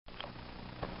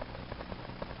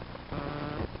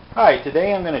Hi,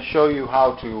 today I'm going to show you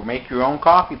how to make your own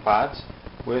coffee pods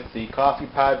with the coffee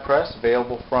pod press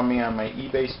available from me on my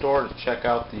eBay store. To check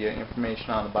out the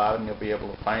information on the bottom, you'll be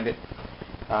able to find it.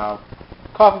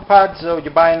 Coffee pods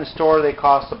you buy in the store, they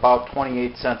cost about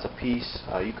 28 cents a piece.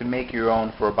 You can make your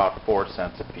own for about 4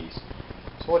 cents a piece.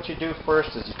 So what you do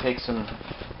first is you take some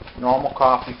normal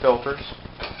coffee filters.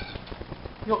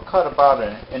 You'll cut about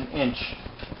an inch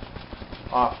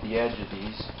off the edge of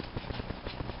these.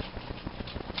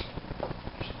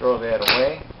 Throw that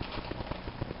away.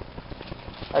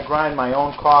 I grind my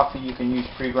own coffee. You can use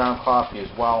pre-ground coffee as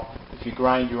well. If you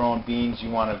grind your own beans, you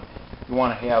want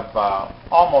to have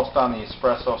almost on the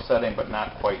espresso setting, but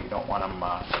not quite. You don't want them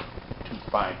too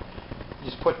fine.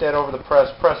 You just put that over the press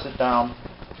it down,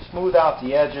 smooth out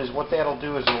the edges. What that'll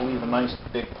do is it'll leave a nice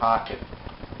big pocket.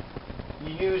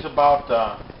 You use about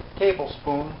a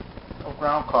tablespoon of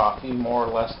ground coffee, more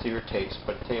or less to your taste,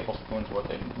 but a tablespoon is what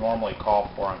they normally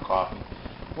call for on coffee.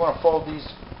 You want to fold these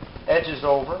edges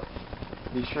over.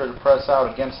 Be sure to press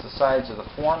out against the sides of the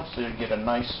form so you get a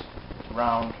nice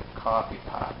round coffee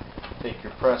pot. Take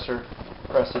your presser,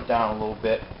 press it down a little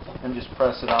bit, and just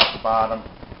press it out the bottom.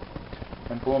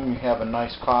 And boom, you have a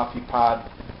nice coffee pod.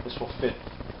 This will fit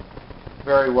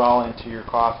very well into your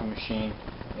coffee machine.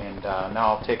 And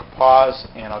now I'll take a pause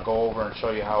and I'll go over and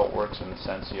show you how it works in the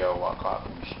Senseo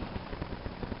coffee machine.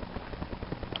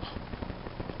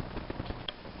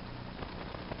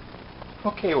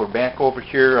 Okay, we're back over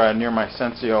here near my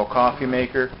Senseo coffee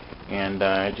maker, and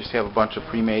I just have a bunch of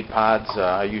pre-made pods.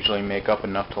 I usually make up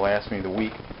enough to last me the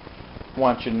week. I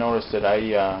want you to notice that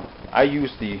I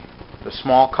use the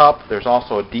small cup. There's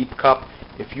also a deep cup.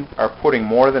 If you are putting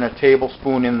more than a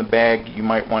tablespoon in the bag, you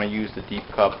might want to use the deep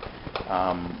cup,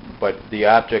 but the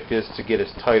object is to get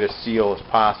as tight a seal as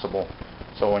possible.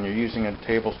 So when you're using a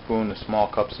tablespoon, the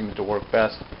small cup seems to work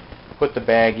best. Put the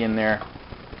bag in there.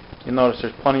 You'll notice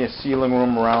there's plenty of sealing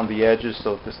room around the edges,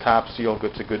 so that this top seal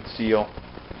gets a good seal.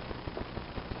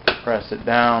 Press it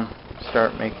down,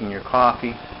 start making your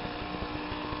coffee.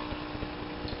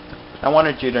 I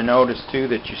wanted you to notice too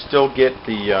that you still get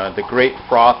the great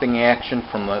frothing action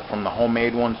from the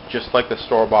homemade ones, just like the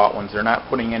store-bought ones. They're not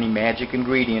putting any magic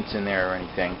ingredients in there or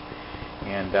anything.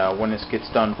 And when this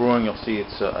gets done brewing, you'll see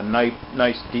it's a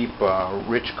nice deep,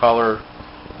 rich color,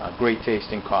 great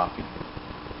tasting coffee.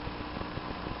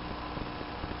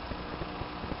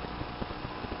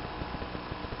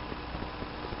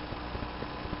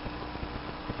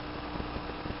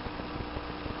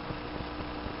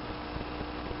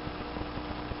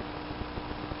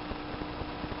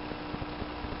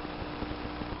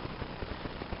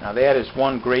 Now that is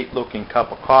one great looking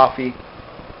cup of coffee.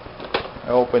 I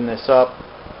open this up.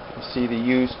 You see the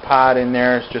used pod in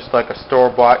there. It's just like a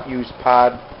store-bought used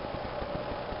pod.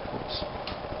 Oops.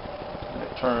 I'm going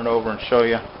to turn it over and show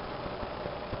you.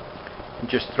 And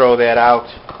just throw that out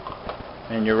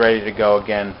and you're ready to go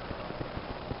again.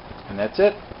 And that's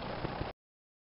it.